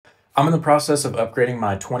I'm in the process of upgrading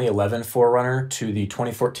my 2011 4Runner to the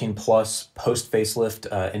 2014 Plus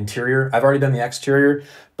post-facelift interior. I've already done the exterior,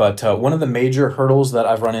 but one of the major hurdles that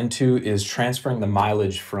I've run into is transferring the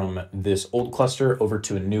mileage from this old cluster over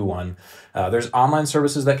to a new one. There's online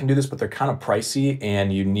services that can do this, but they're kind of pricey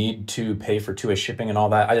and you need to pay for two-way shipping and all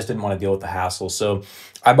that. I just didn't want to deal with the hassle. So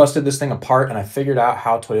I busted this thing apart and I figured out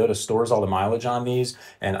how Toyota stores all the mileage on these,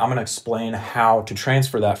 and I'm going to explain how to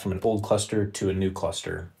transfer that from an old cluster to a new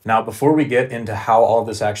cluster. Now, before we get into how all of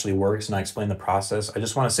this actually works and I explain the process, I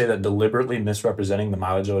just want to say that deliberately misrepresenting the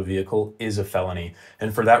mileage of a vehicle is a felony.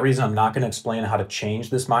 And for that reason, I'm not going to explain how to change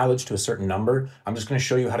this mileage to a certain number. I'm just going to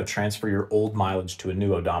show you how to transfer your old mileage to a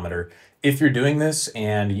new odometer. If you're doing this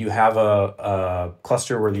and you have a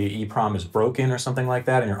cluster where the EEPROM is broken or something like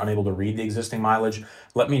that and you're unable to read the existing mileage,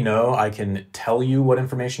 let me know. I can tell you what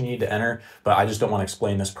information you need to enter, but I just don't want to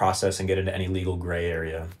explain this process and get into any legal gray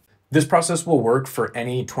area. This process will work for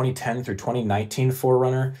any 2010 through 2019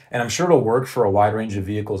 4Runner, and I'm sure it'll work for a wide range of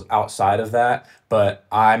vehicles outside of that, but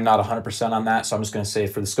I'm not 100% on that, so I'm just going to say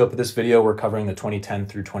for the scope of this video, we're covering the 2010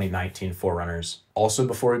 through 2019 4Runners. Also,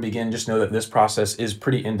 before we begin, just know that this process is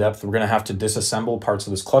pretty in-depth. We're going to have to disassemble parts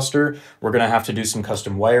of this cluster. We're going to have to do some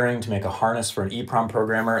custom wiring to make a harness for an EEPROM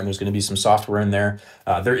programmer, and there's going to be some software in there.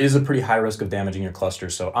 There is a pretty high risk of damaging your cluster,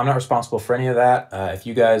 so I'm not responsible for any of that. If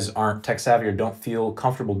you guys aren't tech savvy or don't feel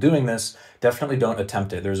comfortable doing this, definitely don't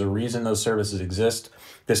attempt it. There's a reason those services exist.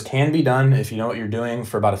 This can be done if you know what you're doing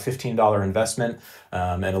for about a $15 investment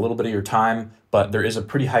and a little bit of your time, but there is a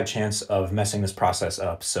pretty high chance of messing this process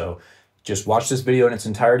up. So just watch this video in its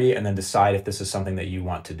entirety and then decide if this is something that you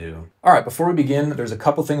want to do. All right, before we begin, there's a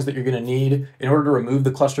couple things that you're gonna need. In order to remove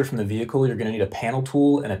the cluster from the vehicle, you're gonna need a panel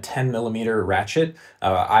tool and a 10mm ratchet.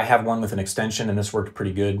 I have one with an extension and this worked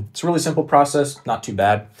pretty good. It's a really simple process, not too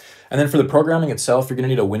bad. And then for the programming itself, you're gonna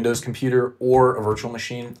need a Windows computer or a virtual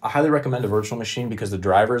machine. I highly recommend a virtual machine because the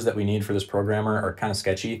drivers that we need for this programmer are kind of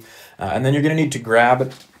sketchy. And then you're gonna need to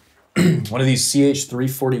grab one of these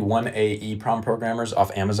CH341A EEPROM programmers off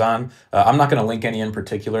Amazon. I'm not going to link any in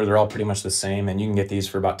particular. They're all pretty much the same, and you can get these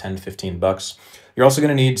for about 10 to 15 bucks. You're also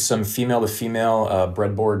going to need some female-to-female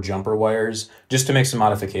breadboard jumper wires just to make some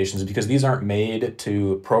modifications because these aren't made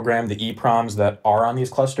to program the EEPROMs that are on these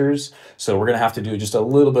clusters. So we're going to have to do just a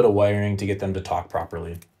little bit of wiring to get them to talk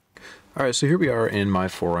properly. All right, so here we are in my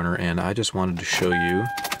 4Runner, and I just wanted to show you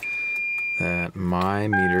that my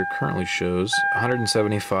meter currently shows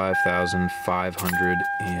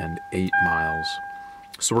 175,508 miles.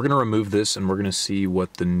 So we're going to remove this and we're going to see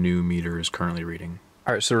what the new meter is currently reading.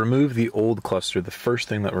 All right, so to remove the old cluster, the first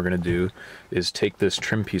thing that we're going to do is take this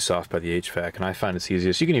trim piece off by the HVAC, and I find it's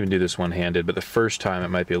easiest. You can even do this one-handed, but the first time it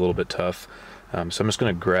might be a little bit tough. So I'm just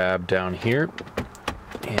going to grab down here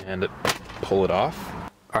and pull it off.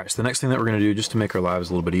 All right, so the next thing that we're going to do, just to make our lives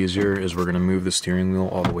a little bit easier, is we're going to move the steering wheel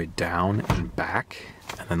all the way down and back,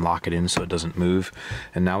 and then lock it in so it doesn't move.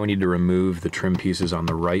 And now we need to remove the trim pieces on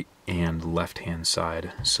the right and left-hand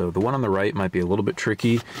side. So the one on the right might be a little bit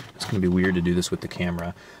tricky. It's going to be weird to do this with the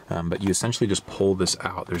camera, but you essentially just pull this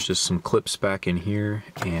out. There's just some clips back in here,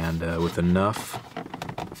 and with enough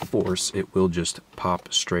force, it will just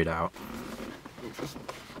pop straight out.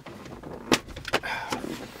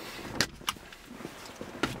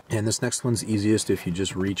 And this next one's easiest if you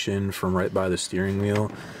just reach in from right by the steering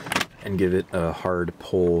wheel and give it a hard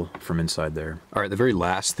pull from inside there. All right, the very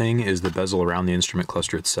last thing is the bezel around the instrument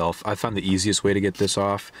cluster itself. I found the easiest way to get this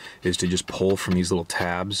off is to just pull from these little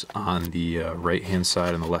tabs on the right-hand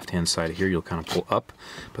side and the left-hand side here. You'll kind of pull up,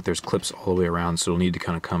 but there's clips all the way around, so it'll need to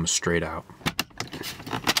kind of come straight out.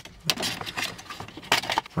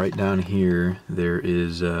 Right down here, there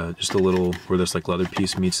is just a little, where this like leather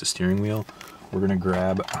piece meets the steering wheel. We're going to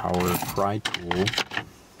grab our pry tool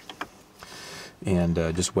and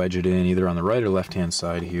just wedge it in either on the right or left hand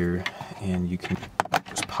side here, and you can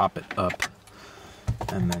just pop it up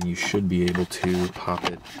and then you should be able to pop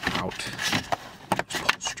it out. Just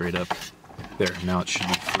pull straight up. There, now it should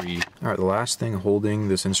be free. Alright, the last thing holding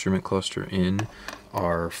this instrument cluster in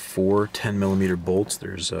are 4 10mm bolts.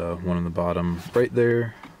 There's one on the bottom right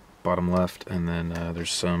there, bottom left, and then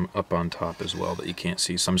there's some up on top as well that you can't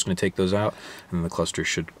see. So I'm just going to take those out, and then the cluster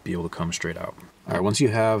should be able to come straight out. Alright, once you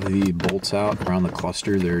have the bolts out around the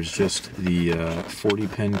cluster, there's just the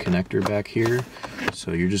 40-pin connector back here.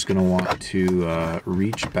 So you're just going to want to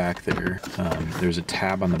reach back there. There's a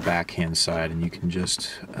tab on the backhand side, and you can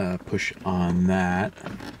just push on that,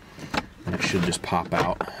 and it should just pop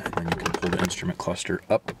out, and then you can pull the instrument cluster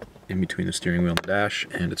up in between the steering wheel and the dash,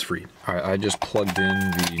 and it's free. Alright, I just plugged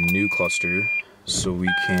in the new cluster so we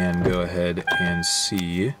can go ahead and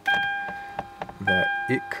see that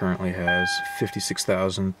it currently has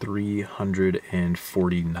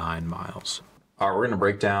 56,349 miles. All right, we're going to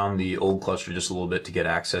break down the old cluster just a little bit to get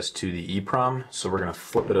access to the EEPROM. So we're going to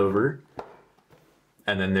flip it over.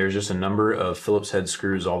 And then there's just a number of Phillips head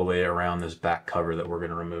screws all the way around this back cover that we're going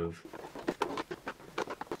to remove.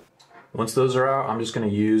 Once those are out, I'm just going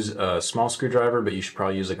to use a small screwdriver, but you should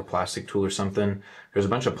probably use like a plastic tool or something. There's a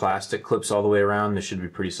bunch of plastic clips all the way around. This should be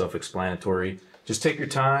pretty self-explanatory. Just take your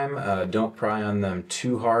time. Don't pry on them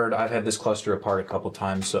too hard. I've had this cluster apart a couple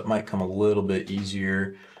times, so it might come a little bit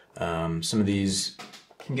easier. Some of these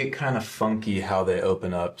can get kind of funky how they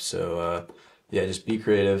open up. So yeah, just be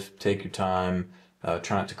creative. Take your time.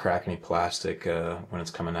 Try not to crack any plastic when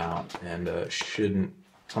it's coming out, and shouldn't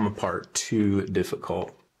come apart too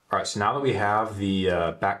difficult. All right, so now that we have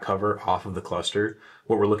the back cover off of the cluster,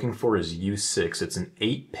 what we're looking for is U6. It's an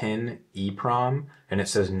 8-pin EEPROM, and it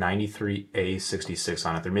says 93A66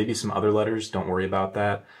 on it. There may be some other letters, don't worry about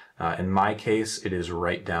that. In my case, it is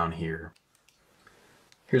right down here.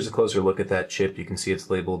 Here's a closer look at that chip. You can see it's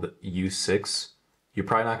labeled U6. You're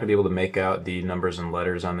probably not going to be able to make out the numbers and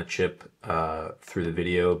letters on the chip through the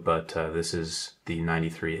video, but this is the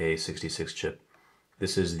 93A66 chip.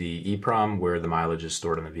 This is the EEPROM where the mileage is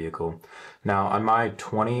stored on the vehicle. Now on my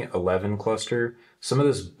 2011 cluster, some of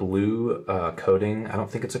this blue coating, I don't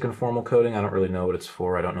think it's a conformal coating. I don't really know what it's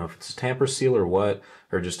for. I don't know if it's a tamper seal or what,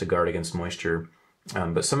 or just to guard against moisture.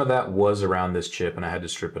 But some of that was around this chip and I had to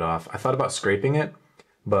strip it off. I thought about scraping it,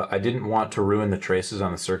 but I didn't want to ruin the traces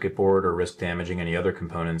on the circuit board or risk damaging any other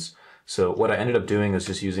components. So what I ended up doing is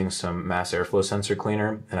just using some mass airflow sensor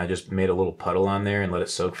cleaner, and I just made a little puddle on there and let it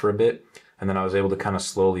soak for a bit. And then I was able to kind of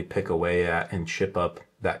slowly pick away at and chip up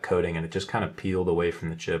that coating, and it just kind of peeled away from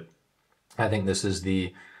the chip. I think this is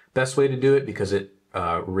the best way to do it because it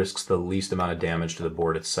risks the least amount of damage to the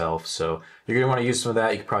board itself. So you're going to want to use some of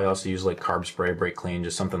that. You could probably also use like carb spray, brake clean,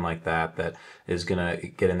 just something like that that is going to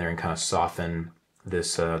get in there and kind of soften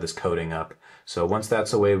this this coating up. So once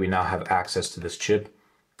that's away, we now have access to this chip,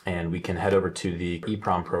 and we can head over to the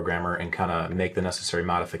EEPROM programmer and kind of make the necessary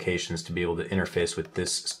modifications to be able to interface with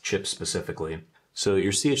this chip specifically. So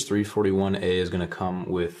your CH341A is going to come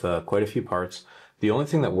with quite a few parts. The only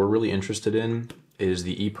thing that we're really interested in is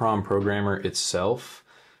the EEPROM programmer itself,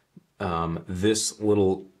 this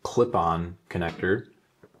little clip-on connector,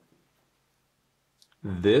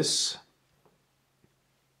 this,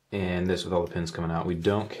 and this with all the pins coming out. We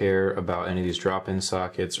don't care about any of these drop-in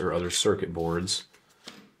sockets or other circuit boards.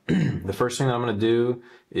 The first thing that I'm going to do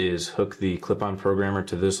is hook the clip-on programmer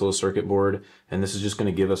to this little circuit board, and this is just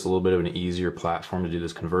going to give us a little bit of an easier platform to do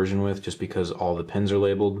this conversion with, just because all the pins are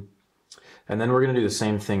labeled. And then we're going to do the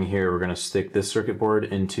same thing here. We're going to stick this circuit board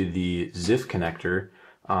into the ZIF connector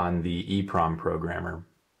on the EEPROM programmer.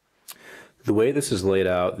 The way this is laid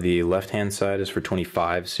out, the left-hand side is for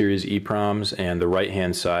 25 series EEPROMs and the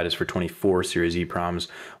right-hand side is for 24 series EEPROMs.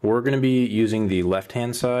 We're going to be using the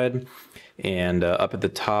left-hand side, and up at the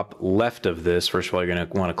top left of this, first of all, you're going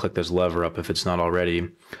to want to click this lever up if it's not already.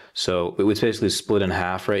 So it was basically split in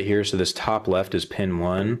half right here. So this top left is pin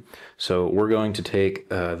 1. So we're going to take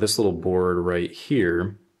this little board right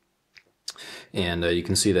here, and you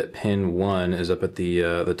can see that pin 1 is up at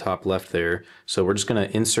the top left there. So we're just going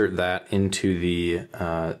to insert that into the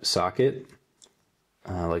socket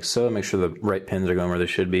like so. Make sure the right pins are going where they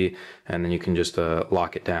should be, and then you can just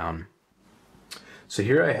lock it down. So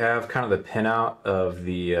here I have kind of the pinout of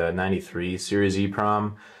the 93 series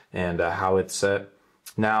EEPROM and how it's set.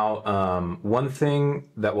 Now, one thing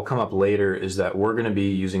that will come up later is that we're going to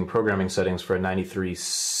be using programming settings for a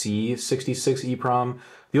 93C66 EEPROM.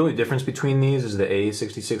 The only difference between these is the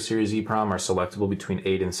A66 series EEPROM are selectable between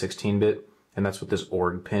 8 and 16-bit, and that's what this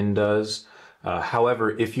org pin does.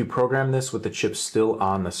 However, if you program this with the chip still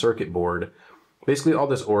on the circuit board, basically all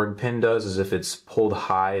this org pin does is if it's pulled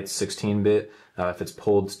high, it's 16-bit. If it's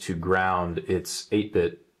pulled to ground, it's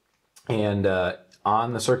 8-bit. And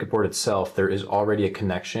on the circuit board itself, there is already a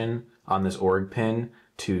connection on this org pin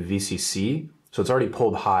to VCC. So it's already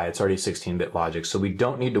pulled high, it's already 16-bit logic. So we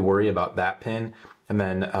don't need to worry about that pin. And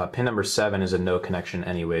then pin number 7 is a no connection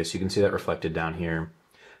anyway, so you can see that reflected down here.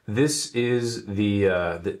 This is the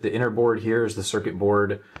inner board here is the circuit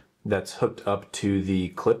board that's hooked up to the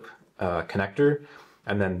clip connector.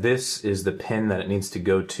 And then this is the pin that it needs to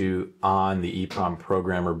go to on the EEPROM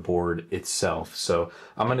programmer board itself. So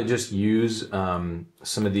I'm going to just use some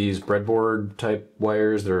of these breadboard type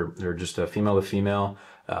wires. They're just a female to female.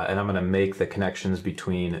 And I'm going to make the connections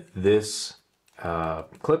between this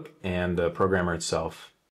clip and the programmer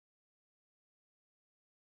itself.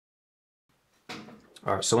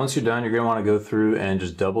 All right, so once you're done, you're gonna wanna go through and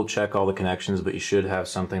just double check all the connections, but you should have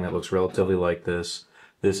something that looks relatively like this.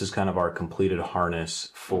 This is kind of our completed harness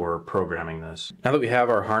for programming this. Now that we have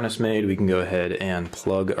our harness made, we can go ahead and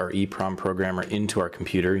plug our EEPROM programmer into our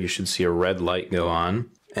computer. You should see a red light go on.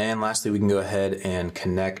 And lastly, we can go ahead and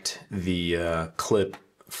connect the clip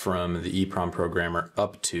from the EEPROM programmer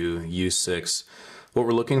up to U6. What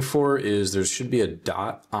we're looking for is there should be a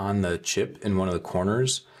dot on the chip in one of the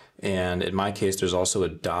corners. And in my case, there's also a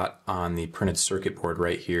dot on the printed circuit board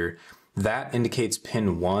right here. That indicates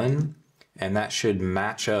pin 1, and that should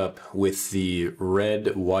match up with the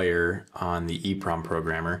red wire on the EEPROM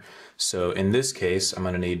programmer. So in this case, I'm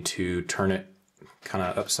going to need to turn it kind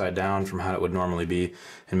of upside down from how it would normally be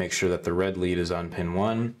and make sure that the red lead is on pin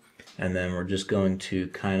 1. And then we're just going to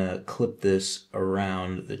kind of clip this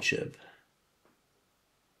around the chip.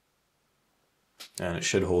 And it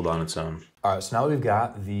should hold on its own. All right, so now that we've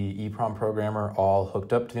got the EEPROM programmer all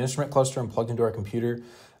hooked up to the instrument cluster and plugged into our computer,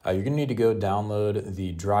 you're gonna need to go download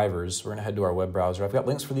the drivers. We're gonna head to our web browser. I've got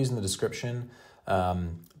links for these in the description,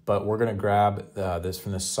 but we're gonna grab this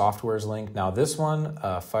from the softwares link. Now this one,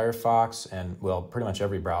 Firefox and well, pretty much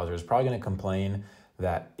every browser is probably gonna complain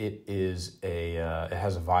that it is it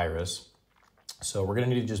has a virus. So we're gonna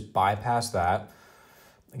need to just bypass that.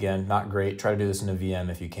 Again, not great. Try to do this in a VM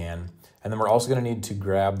if you can. And then we're also going to need to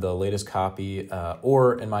grab the latest copy,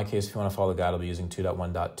 or in my case, if you want to follow the guide, I'll be using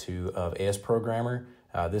 2.1.2 of AS Programmer.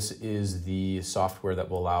 This is the software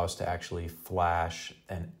that will allow us to actually flash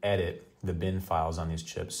and edit the bin files on these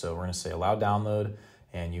chips. So we're going to say allow download,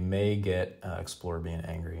 and you may get Explorer being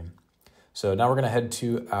angry. So now we're going to head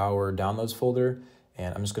to our downloads folder,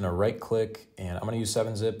 and I'm just going to right click, and I'm going to use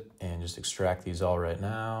 7-zip and just extract these all right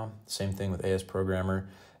now. Same thing with AS Programmer.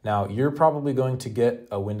 Now, you're probably going to get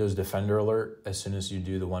a Windows Defender alert as soon as you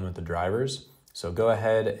do the one with the drivers. So go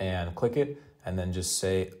ahead and click it and then just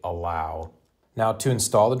say allow. Now to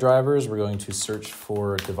install the drivers, we're going to search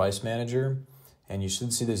for Device Manager, and you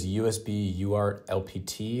should see this USB UART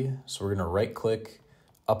LPT. So we're going to right click,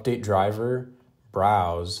 update driver,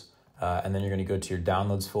 browse, and then you're going to go to your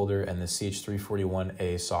downloads folder and the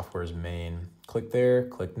CH341A software's main. Click there,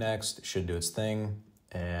 click next, it should do its thing,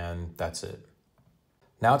 and that's it.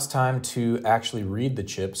 Now it's time to actually read the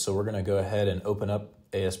chip, so we're going to go ahead and open up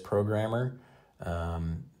AS Programmer.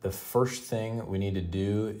 The first thing we need to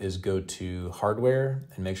do is go to Hardware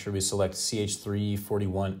and make sure we select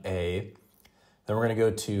CH341A. Then we're going to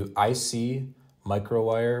go to IC,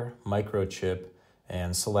 Microwire, Microchip,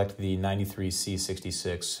 and select the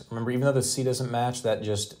 93C66. Remember, even though the C doesn't match, that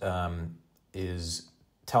just is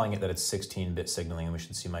telling it that it's 16-bit signaling, and we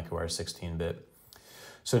should see Microwire 16-bit.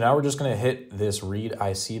 So now we're just going to hit this read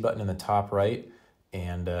IC button in the top right,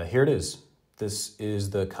 and here it is. This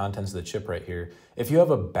is the contents of the chip right here. If you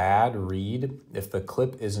have a bad read, if the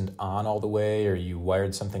clip isn't on all the way or you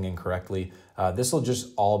wired something incorrectly, this will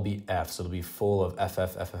just all be F, so it'll be full of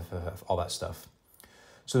FF, all that stuff.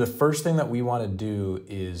 So the first thing that we want to do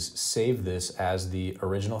is save this as the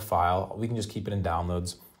original file. We can just keep it in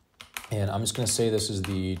downloads. And I'm just going to say this is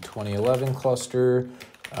the 2011 cluster.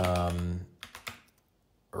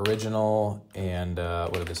 Original, and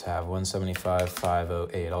what did this have?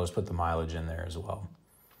 175,508. I'll just put the mileage in there as well.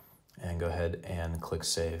 And go ahead and click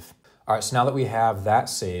save. All right, so now that we have that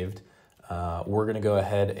saved, we're gonna go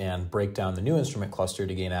ahead and break down the new instrument cluster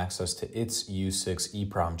to gain access to its U6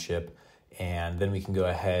 EEPROM chip, and then we can go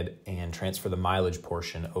ahead and transfer the mileage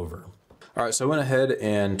portion over. All right, so I went ahead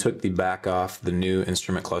and took the back off the new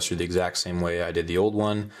instrument cluster the exact same way I did the old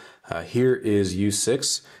one. Here is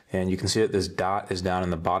U6, and you can see that this dot is down in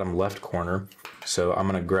the bottom left corner. So I'm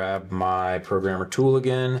gonna grab my programmer tool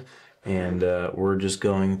again, and we're just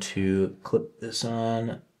going to clip this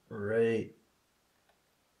on right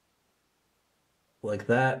like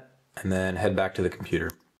that, and then head back to the computer.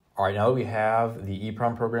 All right, now that we have the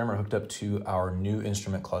EEPROM programmer hooked up to our new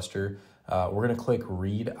instrument cluster, we're going to click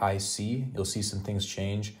Read IC. You'll see some things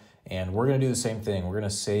change, and we're going to do the same thing. We're going to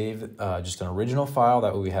save just an original file.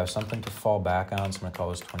 That way we have something to fall back on. So I'm going to call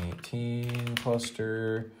this 2018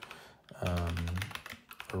 cluster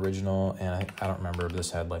original, and I don't remember if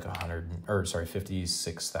this had like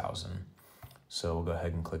 56,000. So we'll go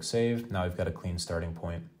ahead and click Save. Now we've got a clean starting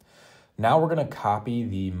point. Now we're going to copy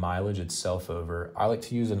the mileage itself over. I like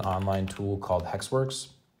to use an online tool called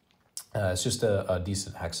Hexworks. It's just a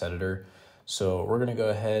decent hex editor. So we're going to go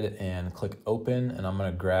ahead and click Open, and I'm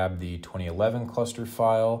going to grab the 2011 cluster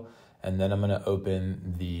file, and then I'm going to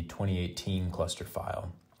open the 2018 cluster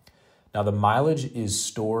file. Now the mileage is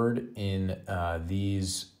stored in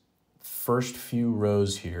these first few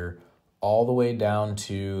rows here, all the way down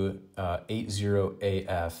to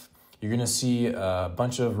 80AF. you're gonna see a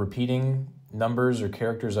bunch of repeating numbers or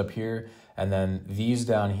characters up here, and then these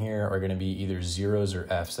down here are gonna be either zeros or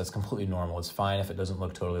Fs. That's completely normal. It's fine if it doesn't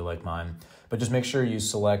look totally like mine, but just make sure you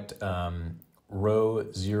select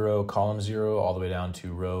row 0, column 0, all the way down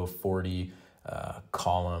to row 40,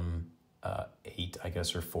 column 8, I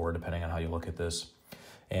guess, or 4, depending on how you look at this.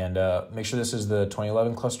 And make sure this is the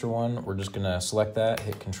 2011 cluster one. We're just gonna select that,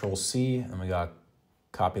 hit Control C, and we gotta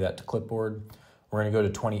copy that to clipboard. We're gonna go to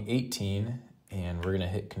 2018, and we're gonna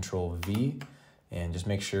hit Control V, and just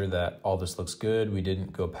make sure that all this looks good. We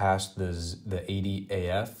didn't go past the 80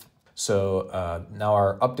 AF. So now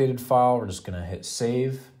our updated file, we're just gonna hit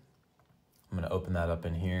Save. I'm gonna open that up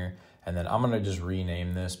in here, and then I'm gonna just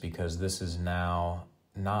rename this because this is now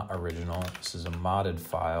not original. This is a modded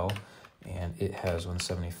file, and it has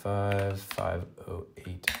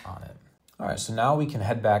 175.508 on it. All right, so now we can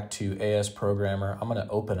head back to AS Programmer. I'm gonna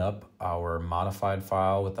open up our modified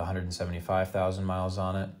file with 175,000 miles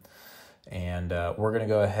on it. And we're gonna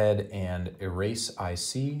go ahead and erase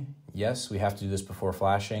IC. Yes, we have to do this before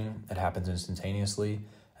flashing. It happens instantaneously.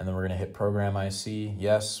 And then we're gonna hit Program IC.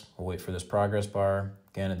 Yes, we'll wait for this progress bar.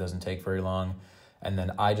 Again, it doesn't take very long. And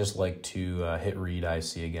then I just like to hit Read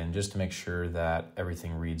IC again, just to make sure that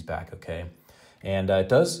everything reads back okay. And it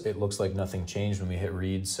does. It looks like nothing changed when we hit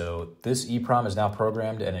Read. So this EEPROM is now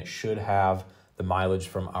programmed, and it should have the mileage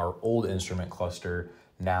from our old instrument cluster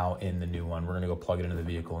now in the new one. We're gonna go plug it into the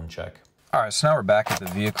vehicle and check. All right, so now we're back at the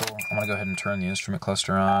vehicle. I'm gonna go ahead and turn the instrument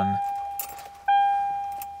cluster on.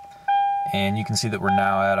 And you can see that we're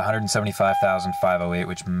now at 175,508,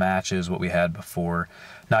 which matches what we had before.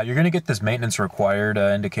 Now you're gonna get this maintenance required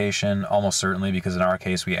indication almost certainly, because in our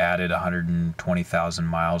case we added 120,000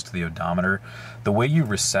 miles to the odometer. The way you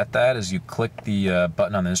reset that is you click the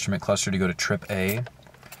button on the instrument cluster to go to trip A.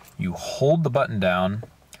 You hold the button down,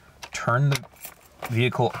 turn the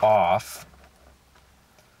vehicle off,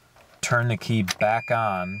 turn the key back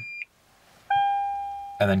on,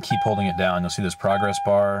 and then keep holding it down. You'll see this progress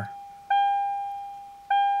bar.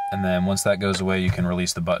 And then once that goes away, you can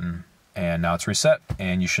release the button. And now it's reset,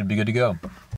 and you should be good to go.